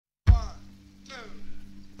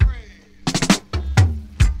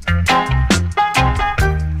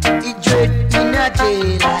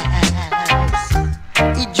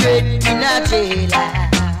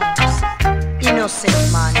jailhouse.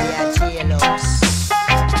 Innocent man, they are jailhouse.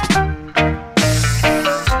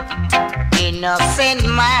 Innocent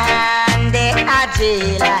man, they are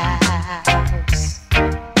jailhouse.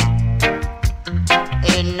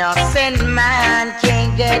 Innocent man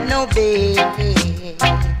can't get no bail.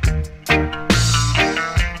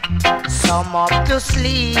 Some up to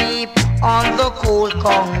sleep on the cold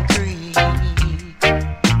concrete,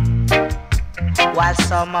 while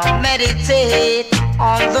some meditate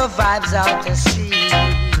on the vibes of the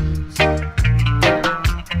streets.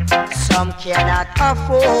 Some cannot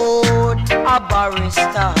afford a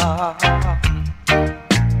barrister.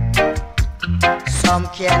 Some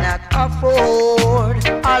cannot afford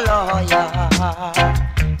a lawyer.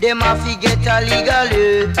 Them have to get a legal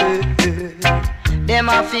aid. Them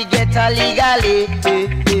have to get a legal aid.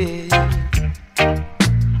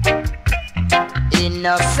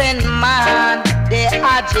 Innocent man, they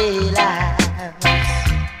are jailhouse.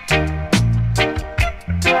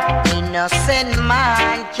 Innocent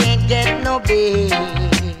man can't get no bail.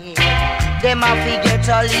 Them have to get a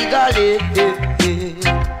legal aid.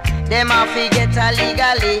 Them have to get a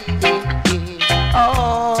legal aid.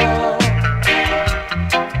 Oh.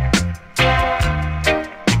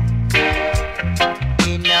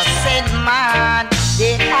 Innocent man,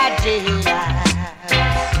 they are jailhouse.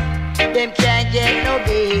 Them can't get no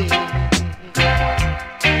bail.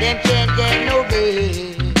 Them can't get no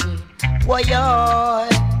bail. Why yo?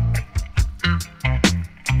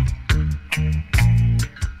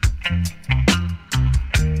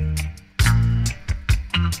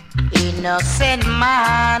 Innocent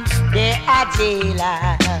man, they are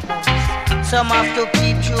jailhouse. Some have to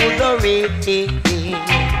peep through the rain.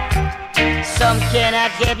 Some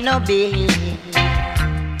cannot get no bail.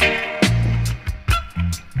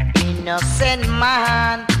 Innocent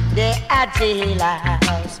man, they are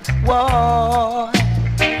jailhouse. Whoa.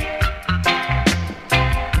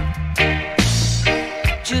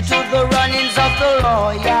 Due to the runnings of the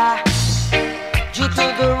lawyer, due to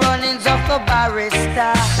the runnings of the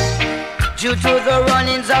barrister, due to the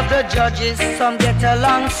runnings of the judges, some get a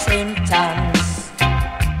long sentence,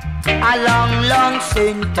 a long, long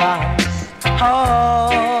sentence.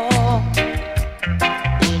 Oh,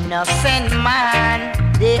 innocent man,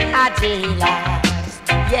 they are jailhouse.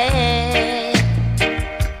 Yeah,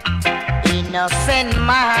 innocent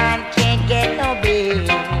man can't get no bail.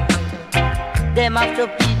 Them have to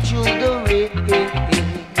peep through the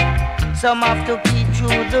rain. Some have to peep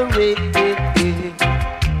through the rain.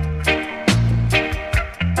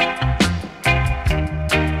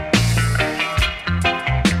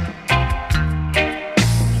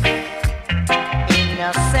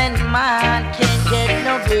 Innocent man can't get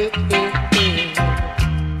no bail.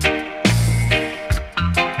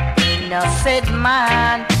 Innocent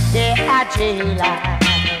man, they are jailhouse.